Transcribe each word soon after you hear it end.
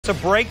It's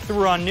a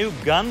breakthrough on new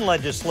gun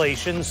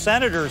legislation.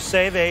 Senators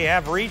say they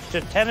have reached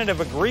a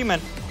tentative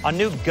agreement on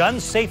new gun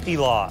safety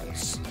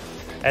laws.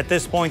 At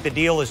this point, the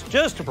deal is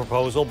just a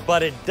proposal,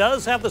 but it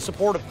does have the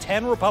support of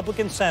 10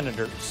 Republican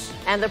senators.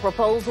 And the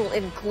proposal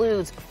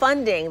includes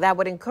funding that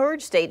would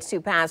encourage states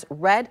to pass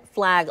red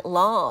flag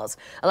laws,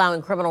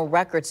 allowing criminal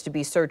records to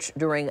be searched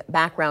during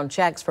background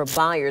checks for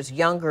buyers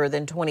younger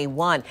than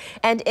 21,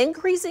 and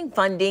increasing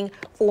funding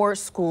for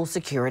school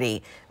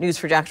security.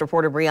 News4Jax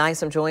reporter Bree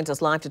Isom joins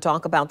us live to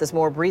talk about this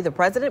more. Bree, the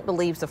president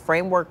believes the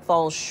framework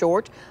falls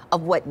short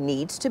of what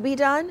needs to be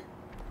done.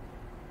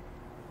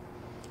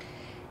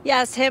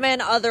 Yes, him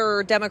and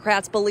other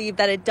Democrats believe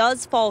that it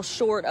does fall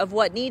short of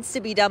what needs to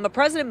be done. But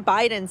President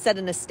Biden said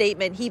in a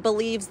statement he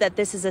believes that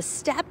this is a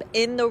step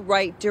in the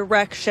right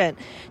direction.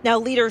 Now,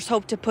 leaders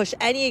hope to push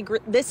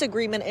this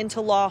agreement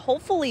into law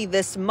hopefully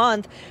this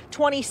month.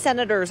 20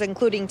 senators,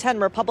 including 10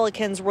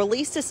 Republicans,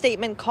 released a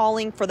statement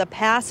calling for the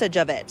passage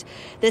of it.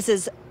 This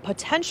is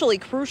potentially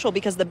crucial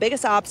because the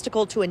biggest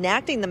obstacle to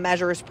enacting the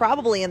measure is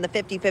probably in the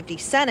 50-50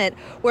 Senate,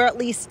 where at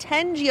least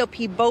 10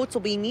 GOP votes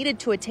will be needed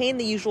to attain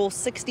the usual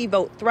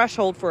 60-vote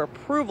threshold for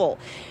approval.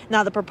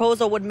 Now, the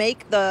proposal would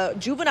make the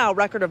juvenile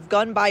record of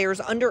gun buyers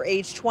under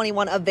age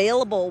 21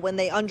 available when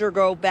they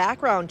undergo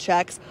background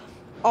checks.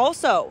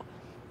 Also,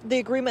 the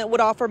agreement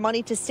would offer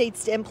money to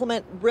states to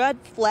implement red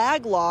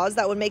flag laws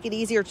that would make it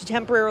easier to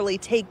temporarily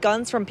take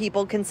guns from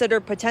people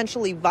considered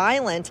potentially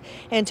violent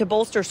and to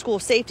bolster school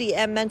safety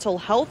and mental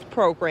health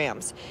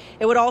programs.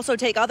 It would also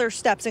take other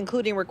steps,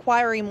 including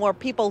requiring more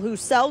people who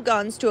sell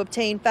guns to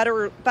obtain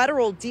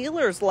federal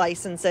dealers'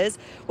 licenses,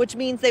 which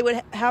means they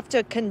would have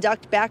to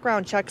conduct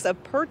background checks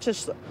of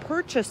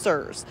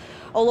purchasers.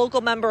 A local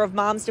member of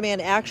Moms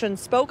Demand Action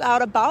spoke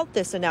out about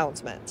this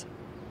announcement.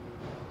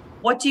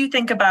 What do you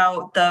think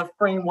about the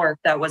framework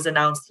that was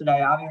announced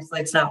today?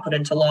 Obviously, it's not put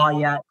into law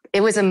yet.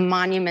 It was a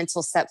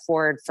monumental step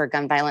forward for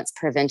gun violence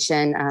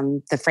prevention.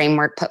 The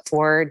framework put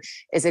forward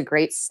is a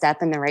great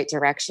step in the right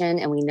direction,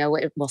 and we know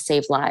it will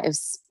save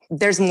lives.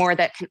 There's more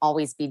that can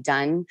always be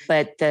done,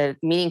 but the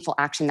meaningful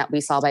action that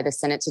we saw by the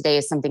Senate today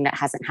is something that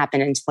hasn't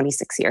happened in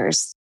 26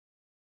 years.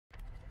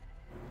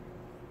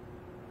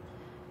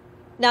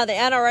 Now, the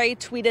NRA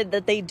tweeted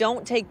that they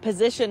don't take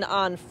position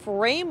on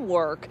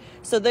framework,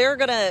 so they're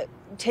going to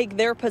take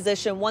their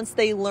position once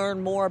they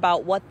learn more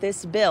about what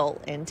this bill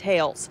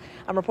entails.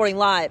 I'm reporting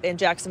live in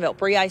Jacksonville.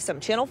 Bree Isom,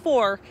 Channel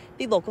 4,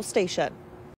 the local station.